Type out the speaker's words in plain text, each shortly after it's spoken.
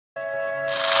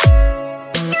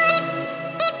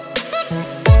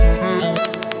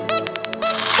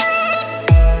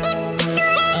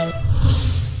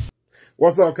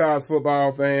What's up, college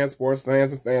football fans, sports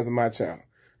fans, and fans of my channel?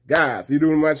 Guys, if you're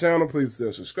new to my channel, please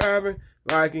still subscribing,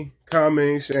 liking,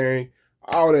 commenting, sharing,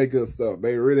 all that good stuff,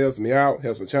 baby. It really helps me out,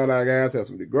 helps my channel out, guys,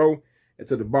 helps me to grow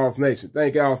into the Boss Nation.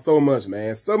 Thank y'all so much,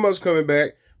 man. So much coming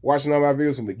back, watching all my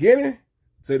videos from the beginning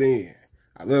to the end.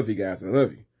 I love you guys. I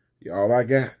love you. You all I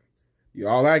got. You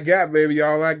all I got, baby. You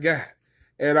all I got.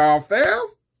 And fam,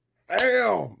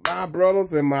 my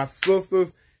brothers and my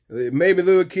sisters, maybe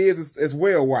little kids as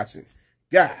well watching.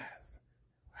 Guys,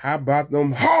 how about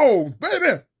them hoes,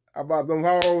 baby? How about them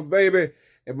hoes, baby?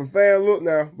 And my fan, look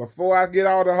now, before I get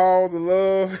all the hoes, the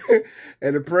love,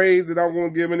 and the praise that I'm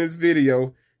going to give in this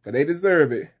video, because they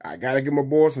deserve it, I got to give my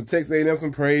boys from Texas A&M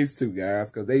some praise too, guys,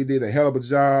 because they did a hell of a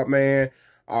job, man.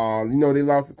 You know, they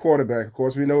lost the quarterback. Of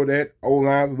course, we know that.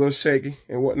 O-line's a little shaky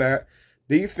and whatnot.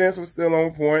 Defense was still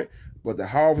on point, but the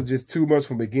hogs was just too much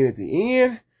from beginning to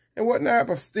end and whatnot.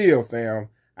 But still, fam,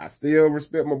 I still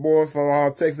respect my boys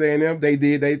from Texas A&M. They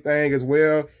did their thing as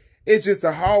well. It's just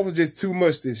the hogs was just too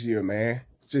much this year, man.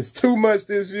 Just too much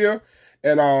this year.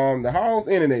 And the hogs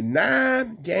ended a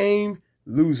 9-game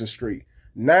losing streak.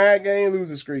 9-game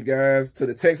losing streak, guys, to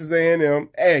the Texas A&M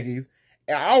Aggies.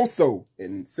 And also,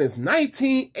 since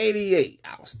 1988,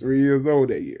 I was 3 years old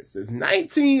that year. Since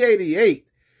 1988,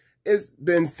 it's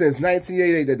been since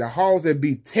 1988 that the Hogs have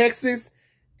beat Texas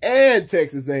and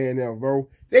Texas A&M, bro.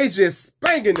 They just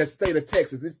spanking the state of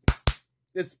Texas.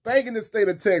 It's spanking the state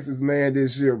of Texas, man,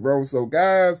 this year, bro. So,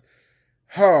 guys,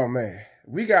 oh, man,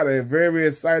 we got a very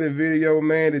exciting video,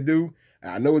 man, to do.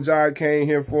 I know y'all came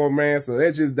here for, man, so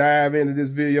let's just dive into this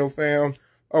video, fam.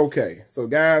 Okay, so,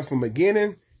 guys, from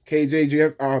beginning,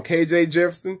 KJ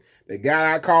Jefferson, the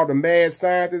guy I called the mad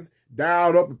scientist,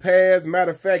 dialed up the pass.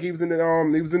 Matter of fact, he was in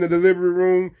the delivery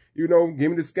room. You know,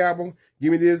 give me the scalpel,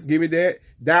 give me this, give me that.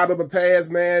 Dialed up a pass,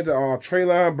 man, to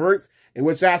Treylon Burks, in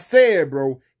which I said,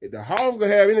 bro, if the Hogs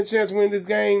gonna have any chance to win this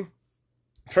game,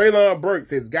 Treylon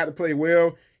Burks has got to play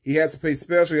well. He has to play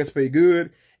special. He has to play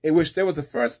good. In which there was the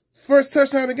first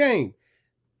touchdown of the game,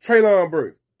 Treylon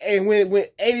Burks. And when it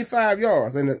went 85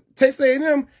 yards. And the Texas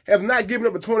A&M have not given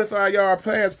up a 25-yard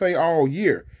pass play all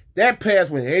year. That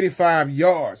pass went 85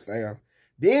 yards, fam.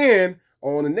 Then,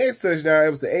 on the next touchdown,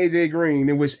 it was to A.J. Green,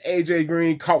 in which A.J.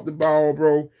 Green caught the ball,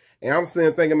 bro. And I'm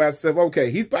sitting thinking to myself,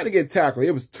 okay, he's about to get tackled.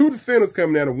 It was two defenders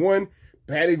coming down, and one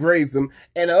badly grazed him,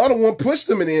 and the other one pushed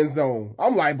him in the end zone.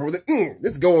 I'm like, bro,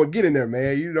 let's go and get in there,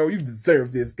 man. You know, you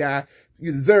deserve this, guy.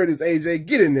 You deserve this, A.J.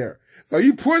 Get in there. So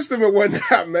he pushed him and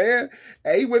whatnot, man.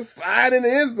 And he went flying in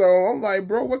the end zone. I'm like,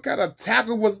 bro, what kind of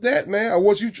tackle was that, man? Or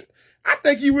was you? I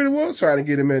think he really was trying to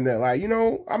get him in there. Like, you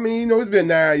know, I mean, you know, it's been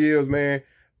 9 years, man.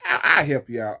 I help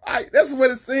you out. That's what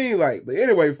it seemed like. But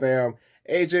anyway, fam,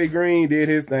 A.J. Green did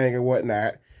his thing and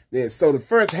whatnot. Then, so the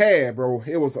first half, bro,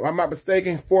 it was, if I'm not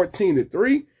mistaken,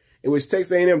 14-3, in which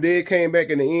Texas A&M did came back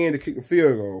in the end to kick the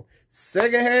field goal.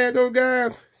 Second half, though,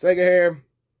 guys, second half,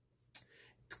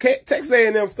 Texas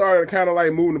A&M started kind of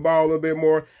like moving the ball a little bit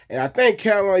more. And I think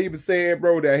Caroline even said,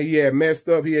 bro, that he had messed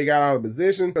up. He had got out of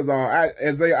position. Because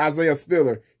Isaiah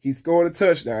Spiller, he scored a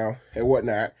touchdown and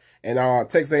whatnot. And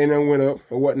Texas A&M went up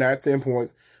and whatnot, 10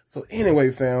 points. So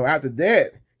anyway, fam, after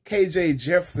that, KJ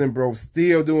Jefferson, bro,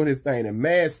 still doing his thing. The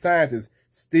mad scientist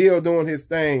still doing his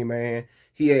thing, man.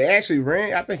 He had actually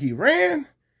ran. I think he ran.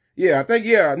 Yeah, I think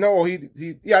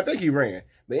he ran.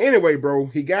 But anyway, bro,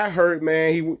 he got hurt,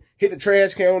 man. He hit the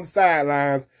trash can on the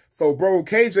sidelines. So, bro,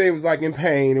 KJ was like in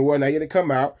pain and whatnot. He had to come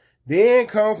out. Then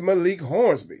comes Malik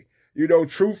Hornsby, you know,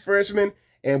 true freshman.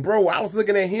 And, bro, I was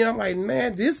looking at him like,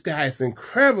 man, this guy is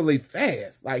incredibly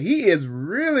fast. Like, he is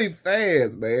really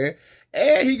fast, man.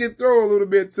 And he can throw a little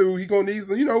bit, too. He going to need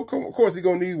some, you know, of course he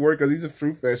going to need work because he's a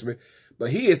true freshman.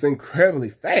 But he is incredibly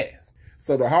fast.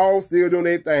 So the Hogs still doing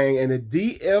their thing. And the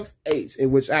DFH,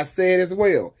 in which I said as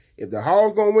well, if the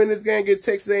Hogs going to win this game, get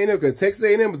Texas A&M, because Texas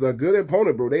A&M is a good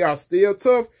opponent, bro. They are still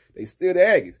tough. They still the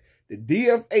Aggies. The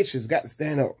DFH has got to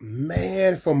stand up,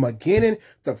 man, from beginning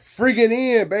to freaking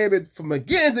end, baby. From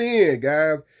beginning to end,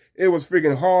 guys. It was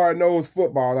freaking hard-nosed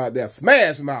football out there.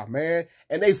 Smash mouth, man.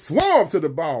 And they swarmed to the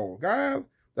ball, guys.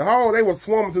 The Hogs, they were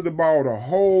swarming to the ball the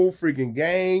whole freaking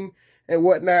game and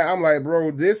whatnot. I'm like,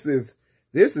 bro, this is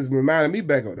reminding me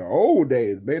back of the old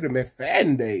days, baby, the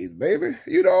McFadden days, baby.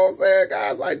 You know what I'm saying,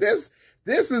 guys? Like this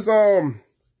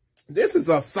is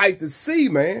a sight to see,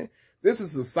 man. This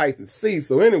is a sight to see.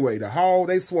 So anyway, the Hogs,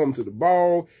 they swarm to the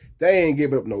ball. They ain't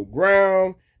giving up no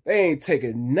ground. They ain't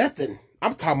taking nothing.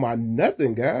 I'm talking about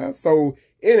nothing, guys. So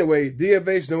anyway,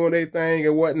 DFH doing their thing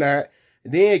and whatnot.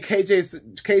 And then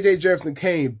KJ Jefferson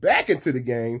came back into the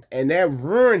game, and that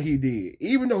run he did,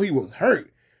 even though he was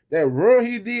hurt, that run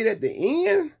he did at the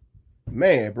end,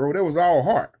 man, bro, that was all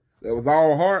heart. That was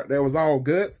all heart. That was all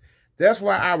guts. That's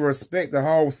why I respect the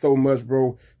Hogs so much,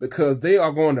 bro, because they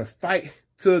are going to fight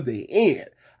to the end.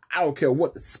 I don't care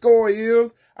what the score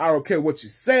is. I don't care what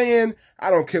you're saying. I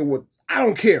don't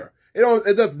care.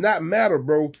 It does not matter,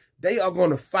 bro. They are going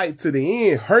to fight to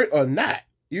the end, hurt or not.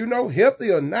 You know,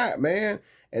 healthy or not, man.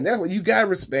 And that's what you got to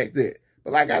respect it.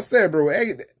 But like I said, bro,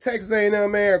 Texas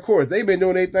A&M, man, of course, they've been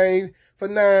doing their thing for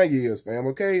 9 years, fam,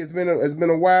 okay? It's been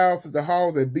a while since the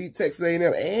Hogs have beat Texas A&M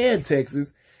and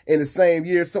Texas in the same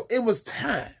year. So it was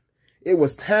time. It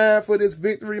was time for this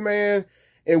victory, man,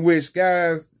 in which,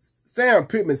 guys, Sam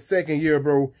Pittman's second year,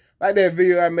 bro, like that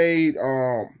video I made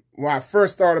when I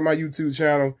first started my YouTube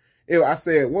channel. I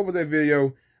said, what was that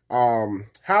video?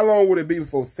 How long would it be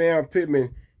before Sam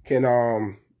Pittman can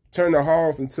turn the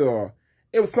Hogs into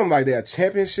it was something like that, a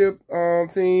championship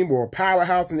team or a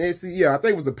powerhouse in SEC. Yeah, I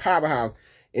think it was a powerhouse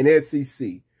in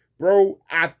SEC. Bro,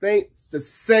 I think the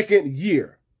second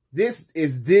year. This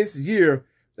is this year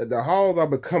that the Hogs are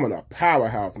becoming a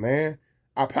powerhouse, man.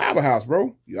 A powerhouse,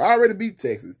 bro. You already beat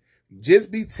Texas. You just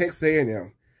beat Texas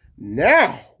A&M.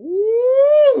 Now,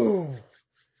 woo,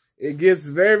 it gets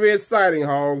very exciting,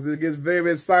 Hogs. It gets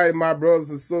very exciting, my brothers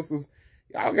and sisters.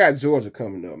 Y'all got Georgia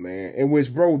coming up, man. In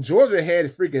which, bro, Georgia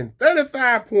had freaking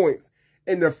 35 points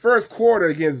in the first quarter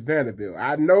against Vanderbilt.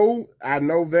 I know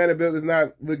Vanderbilt is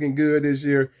not looking good this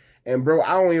year. And, bro,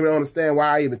 I don't even understand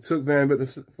why I even took Vanderbilt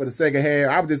for the second half.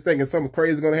 I was just thinking something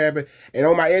crazy is going to happen. And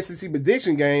on my SEC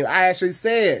prediction game, I actually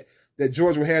said that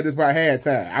Georgia would have this by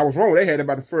halftime. I was wrong. They had it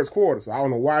by the first quarter. So I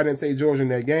don't know why I didn't take Georgia in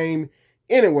that game.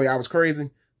 Anyway, I was crazy.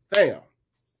 Damn.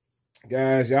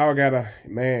 Guys, y'all gotta,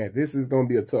 man, this is gonna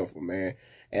be a tough one, man.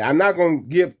 And I'm not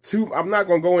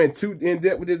gonna go in too in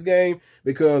depth with this game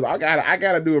because I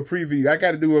gotta do a preview. I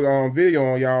gotta do a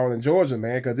video on y'all in Georgia,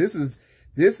 man, because this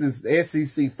is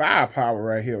SEC firepower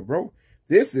right here, bro.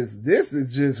 This is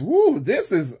just woo.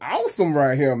 This is awesome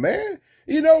right here, man.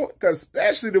 You know, because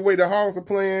especially the way the Hogs are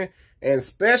playing, and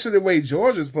especially the way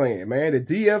Georgia's playing, man. The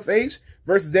DFH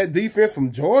versus that defense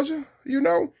from Georgia, you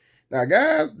know. Now,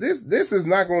 guys, this is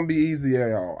not going to be easy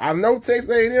at all. I know Texas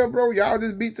A&M, bro. Y'all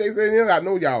just beat Texas A&M. I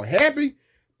know y'all happy.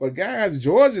 But, guys,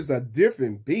 Georgia's a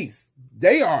different beast.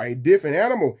 They are a different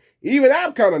animal. Even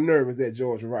I'm kind of nervous at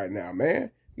Georgia right now,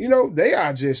 man. You know, they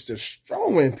are just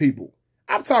destroying people.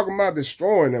 I'm talking about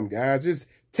destroying them, guys. Just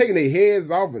taking their heads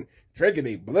off and drinking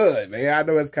their blood, man. I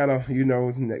know it's kind of, you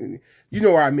know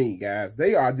what I mean, guys.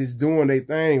 They are just doing their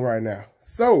thing right now.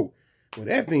 So, with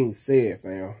that being said,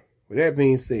 fam, with that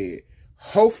being said,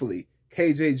 hopefully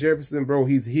KJ Jefferson, bro,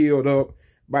 he's healed up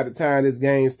by the time this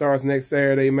game starts next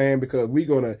Saturday, man, because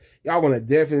y'all gonna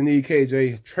definitely need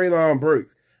KJ. Treylon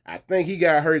Burks, I think he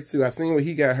got hurt too. I seen when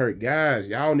he got hurt. Guys,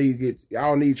 y'all need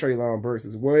Treylon Burks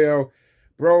as well.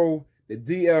 Bro, the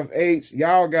DFH,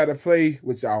 y'all gotta play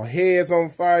with y'all heads on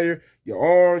fire, your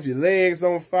arms, your legs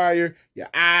on fire, your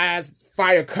eyes,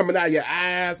 fire coming out of your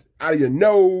eyes, out of your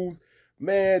nose.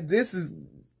 Man,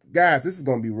 guys, this is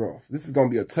going to be rough. This is going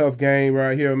to be a tough game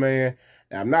right here, man.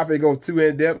 Now, I'm not going to go too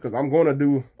in-depth because I'm going to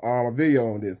do a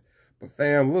video on this. But,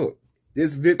 fam, look,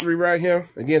 this victory right here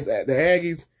against the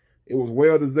Aggies, it was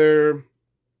well-deserved.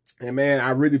 And, man, I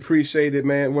really appreciate it,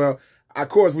 man. Well, of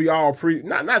course, we all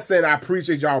not saying I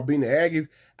appreciate y'all beating the Aggies.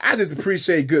 I just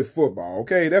appreciate good football,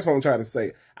 okay? That's what I'm trying to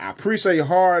say. I appreciate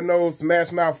hard-nosed,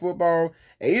 smash-mouth football.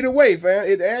 And either way, fam,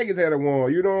 if the Aggies had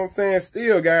won, you know what I'm saying?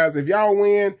 Still, guys, if y'all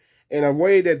win in a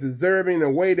way that's deserving, in a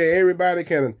way that everybody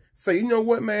can say, you know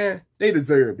what, man, they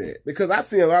deserve that. Because I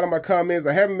see a lot of my comments,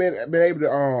 I haven't been able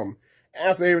to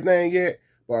answer everything yet,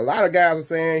 but a lot of guys are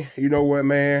saying, you know what,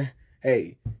 man,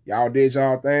 hey, y'all did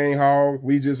y'all thing, Hog.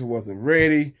 We just wasn't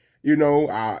ready. You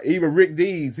know, even Rick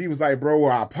Dees, he was like, bro,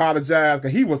 I apologize,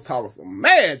 because he was talking some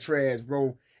mad trash,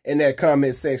 bro, in that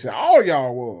comment section. All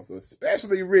y'all was,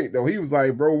 especially Rick, though. He was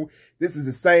like, bro, this is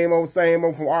the same old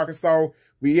from Arkansas.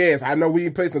 Yes, I know we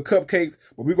play some cupcakes,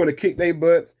 but we're going to kick their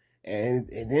butts. And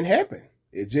it didn't happen.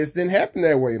 It just didn't happen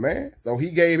that way, man. So he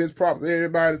gave his props to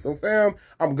everybody. So, fam,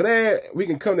 I'm glad we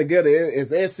can come together as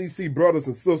SEC brothers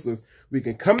and sisters. We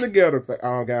can come together,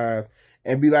 guys,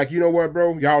 and be like, you know what,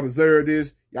 bro? Y'all deserve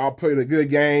this. Y'all played a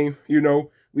good game. You know,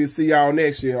 we'll see y'all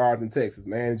next year in Arlington, Texas,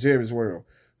 man. Jerry's World.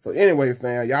 So, anyway,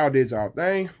 fam, y'all did y'all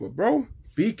thing. But, bro,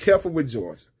 be careful with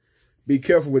Georgia. Be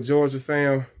careful with Georgia,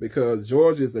 fam, because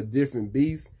Georgia is a different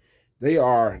beast. They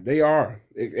are.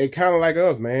 It kind of like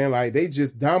us, man. Like, they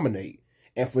just dominate.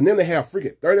 And for them to have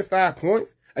freaking 35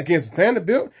 points against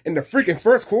Vanderbilt in the freaking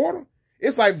first quarter,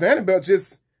 it's like Vanderbilt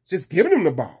just giving them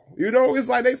the ball. You know, it's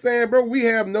like they saying, bro, we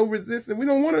have no resistance. We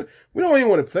don't even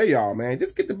want to play y'all, man.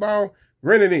 Just get the ball,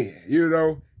 run it in. You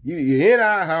know, you're in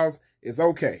our house. It's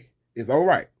okay. It's all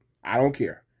right. I don't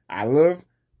care. I love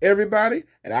everybody,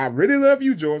 and I really love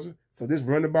you, Georgia. So just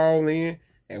run the ball in,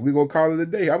 and we're going to call it a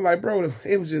day. I'm like, bro,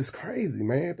 it was just crazy,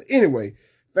 man. But anyway,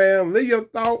 fam, leave your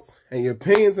thoughts and your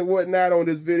opinions and whatnot on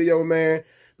this video, man,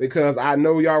 because I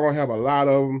know y'all going to have a lot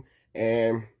of them.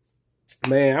 And,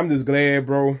 man, I'm just glad,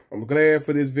 bro. I'm glad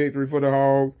for this victory for the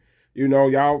Hogs. You know,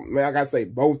 y'all, man, like I say,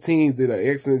 both teams did an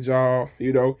excellent job.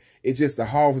 You know, it's just the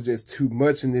Hogs was just too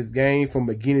much in this game from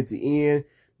beginning to end.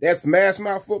 That smash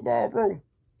mouth football, bro.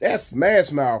 That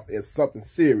smash mouth is something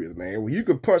serious, man. When you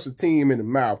could punch a team in the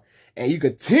mouth and you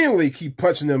continually keep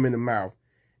punching them in the mouth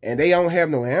and they don't have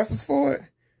no answers for it,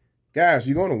 guys,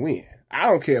 you're going to win. I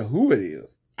don't care who it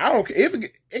is. I don't care. If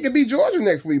it could be Georgia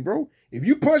next week, bro. If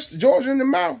you punch Georgia in the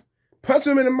mouth, punch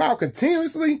them in the mouth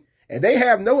continuously, and they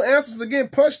have no answers for getting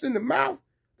punched in the mouth,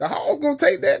 the Hogs going to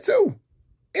take that too.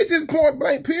 It's just point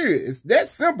blank, period. It's that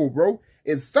simple, bro.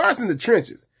 It starts in the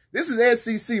trenches. This is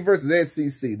SEC versus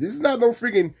SEC. This is not no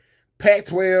freaking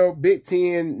Pac-12, Big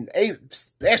Ten,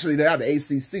 especially now the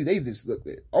ACC. They just look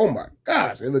at, oh my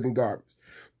gosh, they're looking garbage.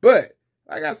 But,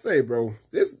 like I say, bro,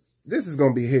 this is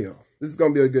going to be hell. This is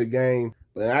going to be a good game,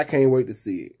 but I can't wait to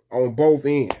see it on both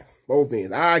ends. Both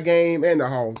ends. Our game and the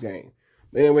Hogs game.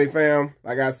 But anyway, fam,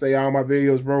 like I say, all my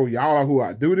videos, bro, y'all are who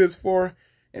I do this for.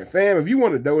 And fam, if you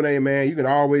want to donate, man, you can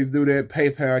always do that.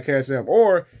 PayPal, Cash App,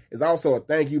 or it's also a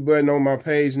thank you button on my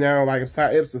page now. Like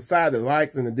it's beside the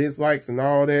likes and the dislikes and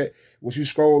all that. Once you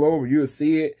scroll over, you'll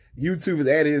see it. YouTube has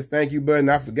added his thank you button.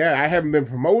 I forgot. I haven't been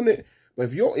promoting it. But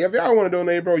if y'all want to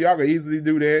donate, bro, y'all can easily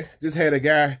do that. Just had a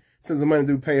guy send some money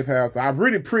through PayPal. So I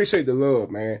really appreciate the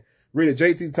love, man. Really,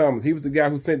 JT Thomas, he was the guy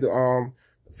who sent the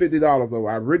 $50 over.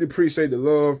 I really appreciate the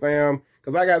love, fam.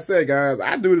 Because like I said, guys,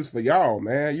 I do this for y'all,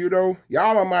 man. You know,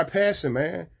 y'all are my passion,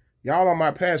 man. Y'all are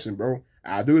my passion, bro.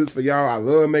 I do this for y'all. I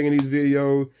love making these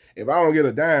videos. If I don't get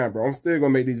a dime, bro, I'm still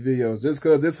going to make these videos just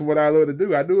because this is what I love to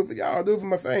do. I do it for y'all. I do it for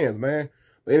my fans, man.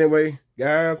 But anyway,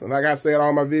 guys, and like I said,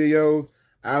 all my videos,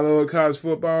 I love college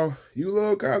football. You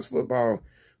love college football.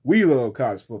 We love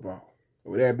college football.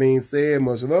 With that being said,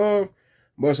 much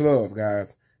love,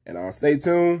 guys. And I'll stay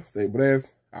tuned, stay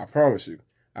blessed. I promise you,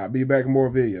 I'll be back with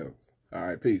more videos. All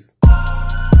right, peace.